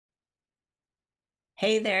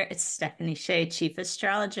Hey there, it's Stephanie Shea, Chief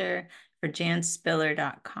Astrologer for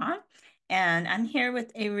janspiller.com. And I'm here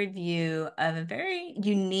with a review of a very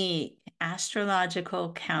unique astrological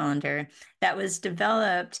calendar that was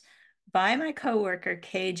developed by my coworker,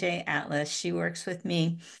 KJ Atlas. She works with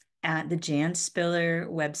me at the Jan Spiller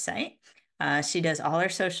website. She does all our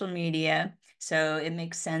social media. So it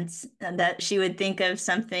makes sense that she would think of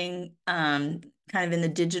something kind of in the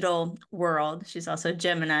digital world. She's also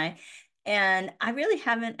Gemini. And I really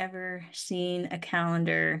haven't ever seen a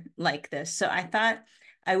calendar like this. So I thought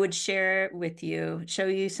I would share it with you, show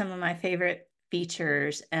you some of my favorite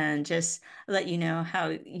features, and just let you know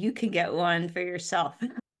how you can get one for yourself.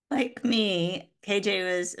 Like me,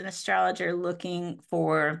 KJ was an astrologer looking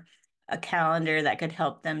for a calendar that could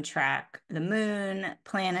help them track the moon,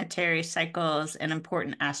 planetary cycles, and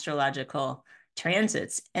important astrological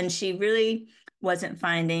transits. And she really wasn't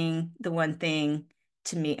finding the one thing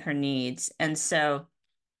to meet her needs. And so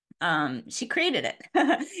she created it.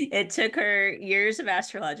 It took her years of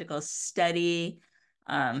astrological study,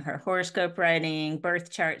 her horoscope writing, birth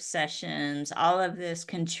chart sessions, all of this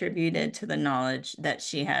contributed to the knowledge that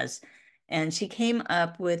she has. And she came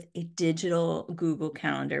up with a digital Google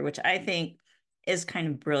Calendar, which I think is kind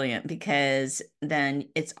of brilliant because then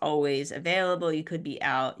it's always available. You could be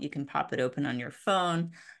out, you can pop it open on your phone.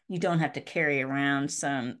 You don't have to carry around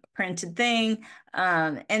some printed thing.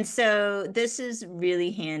 And so this is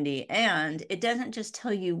really handy. And it doesn't just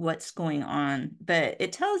tell you what's going on, but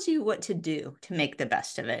it tells you what to do to make the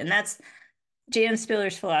best of it. And that's Jan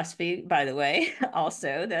Spiller's philosophy, by the way,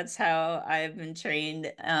 also. That's how I've been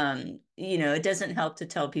trained. It doesn't help to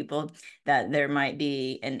tell people that there might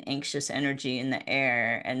be an anxious energy in the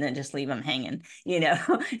air and then just leave them hanging.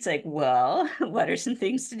 It's like, well, what are some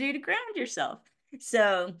things to do to ground yourself?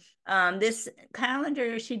 So, this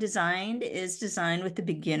calendar she designed is designed with the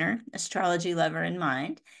beginner astrology lover in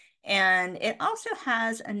mind. And it also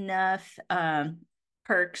has enough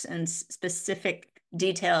perks and specific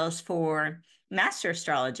details for master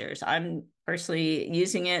astrologers. I'm personally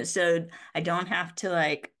using it so I don't have to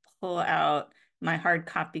like pull out my hard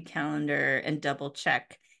copy calendar and double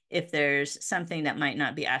check if there's something that might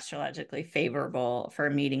not be astrologically favorable for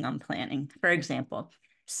a meeting I'm planning, for example.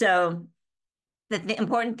 So the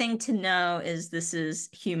important thing to know is this is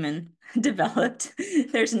human developed.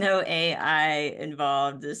 There's no AI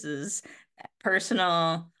involved. This is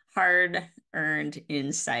personal, hard-earned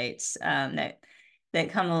insights that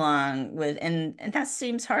come along with, and that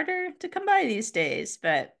seems harder to come by these days.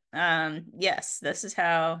 But yes, this is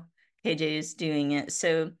how KJ is doing it.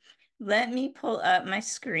 So let me pull up my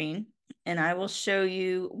screen, and I will show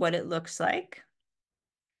you what it looks like.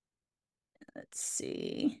 Let's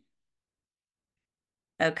see.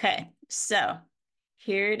 Okay, so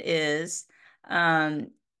here it is.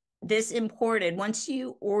 Um, this imported, once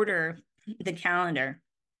you order the calendar,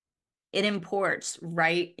 it imports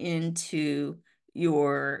right into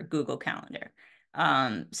your Google Calendar.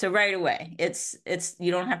 So right away, it's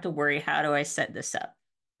you don't have to worry, how do I set this up?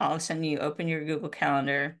 All of a sudden you open your Google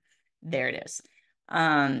Calendar, there it is.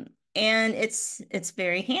 And it's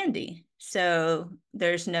very handy. So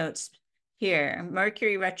there's notes here.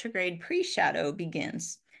 Mercury retrograde pre-shadow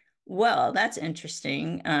begins. Well, that's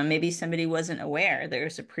interesting. Maybe somebody wasn't aware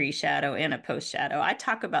there's a pre-shadow and a post-shadow. I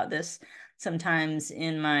talk about this sometimes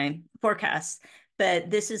in my forecasts, but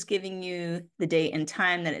this is giving you the date and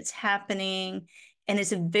time that it's happening, and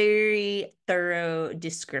it's a very thorough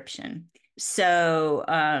description. So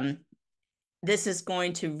this is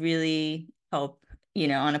going to really help,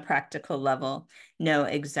 on a practical level, know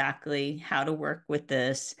exactly how to work with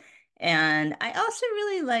this. And I also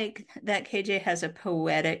really like that KJ has a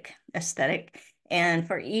poetic aesthetic. And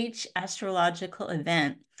for each astrological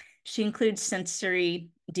event, she includes sensory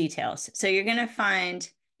details. So you're going to find,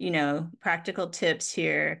 practical tips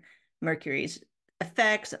here. Mercury's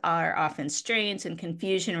effects are often strains and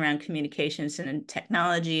confusion around communications and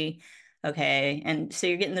technology. Okay. And so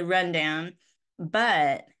you're getting the rundown.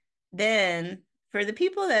 But then for the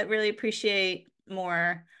people that really appreciate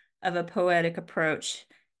more of a poetic approach,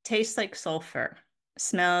 tastes like sulfur,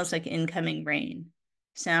 smells like incoming rain,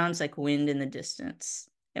 sounds like wind in the distance.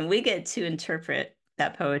 And we get to interpret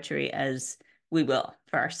that poetry as we will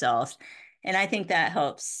for ourselves. And I think that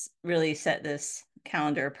helps really set this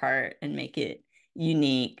calendar apart and make it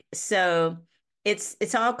unique. So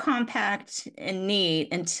it's all compact and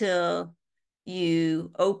neat until you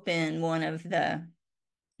open one of the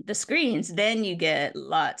screens, then you get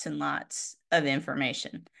lots and lots of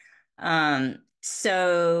information.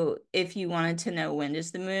 So if you wanted to know, when does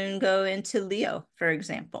the moon go into Leo, for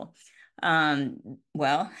example,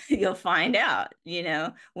 Well, you'll find out,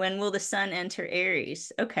 when will the sun enter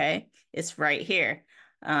Aries? Okay, it's right here.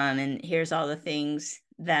 And here's all the things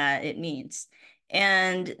that it means.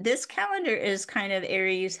 And this calendar is kind of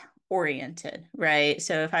Aries oriented, right?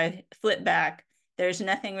 So if I flip back, there's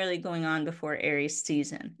nothing really going on before Aries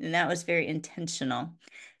season. And that was very intentional.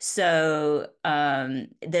 So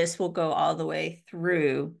this will go all the way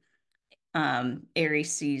through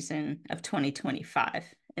Aries season of 2025.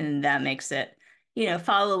 And that makes it,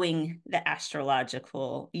 following the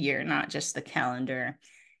astrological year, not just the calendar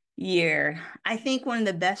year. I think one of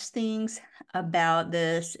the best things about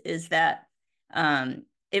this is that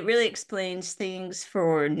it really explains things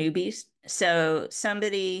for newbies. So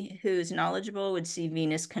somebody who's knowledgeable would see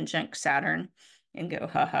Venus conjunct Saturn and go,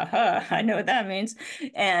 ha ha ha, I know what that means.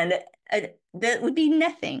 And that would be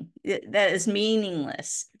nothing. That is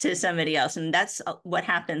meaningless to somebody else. And that's what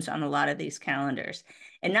happens on a lot of these calendars.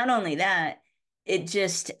 And not only that, it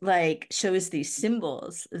just like shows these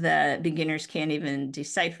symbols that beginners can't even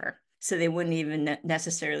decipher. So they wouldn't even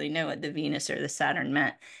necessarily know what the Venus or the Saturn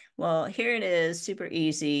meant. Well, here it is, super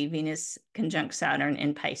easy. Venus conjunct Saturn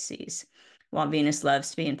in Pisces. While Venus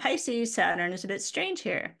loves to be in Pisces, Saturn is a bit strange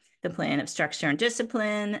here. The planet of structure and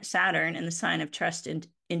discipline, Saturn, and the sign of trust and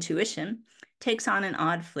intuition, takes on an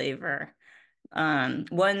odd flavor.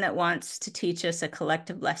 One that wants to teach us a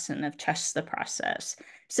collective lesson of trust the process.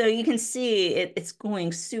 So you can see it's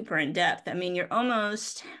going super in depth. I mean, you're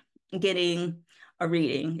almost getting a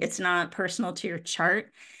reading. It's not personal to your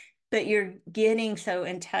chart, but you're getting so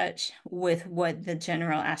in touch with what the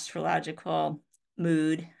general astrological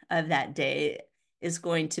mood of that day is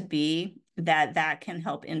going to be, that can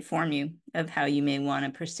help inform you of how you may want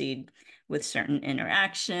to proceed with certain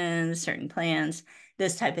interactions, certain plans,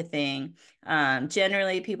 this type of thing.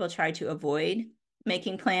 Generally, people try to avoid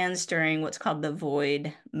making plans during what's called the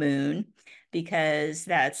void moon, because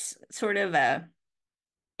that's sort of a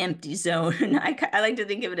empty zone. I like to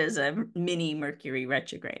think of it as a mini Mercury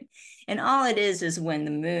retrograde. And all it is when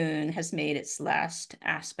the moon has made its last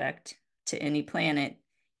aspect to any planet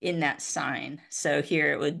in that sign. So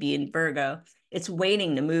here it would be in Virgo. It's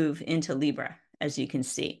waiting to move into Libra, as you can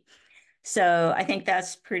see. So I think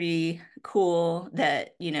that's pretty cool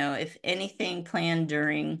that, if anything planned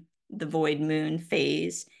during the void moon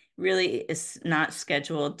phase really is not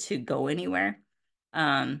scheduled to go anywhere.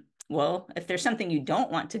 Well, if there's something you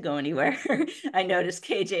don't want to go anywhere, I notice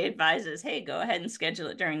KJ advises, hey, go ahead and schedule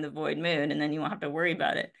it during the void moon, and then you won't have to worry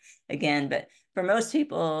about it again. But for most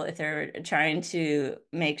people, if they're trying to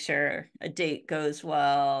make sure a date goes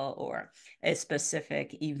well or a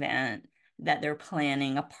specific event, that they're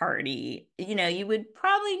planning a party, you would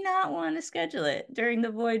probably not want to schedule it during the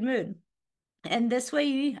void moon. And this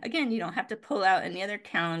way, again, you don't have to pull out any other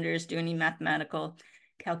calendars, do any mathematical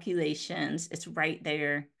calculations. It's right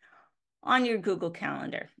there on your Google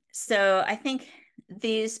Calendar. So I think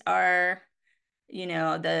these are,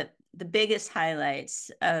 the biggest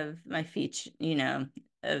highlights of my feature,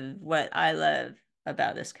 of what I love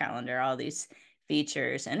about this calendar, all these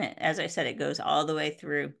features. And as I said, it goes all the way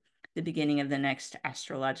through the beginning of the next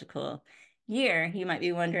astrological year. You might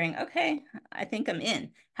be wondering, okay, I think I'm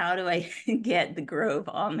in. How do I get the Grove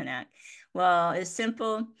Almanac? Well, it's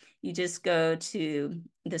simple. You just go to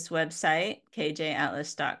this website,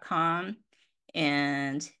 kjatlas.com,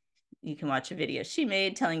 and you can watch a video she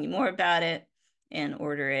made telling you more about it and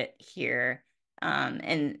order it here.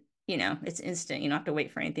 And it's instant. You don't have to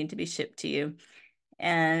wait for anything to be shipped to you.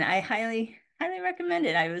 And I highly, highly recommend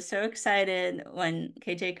it. I was so excited when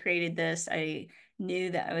KJ created this. I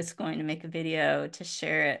knew that I was going to make a video to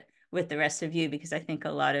share it with the rest of you, because I think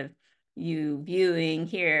a lot of you viewing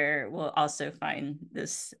here will also find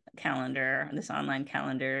this calendar, this online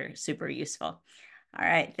calendar, super useful. All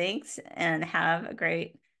right, thanks, and have a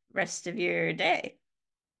great rest of your day.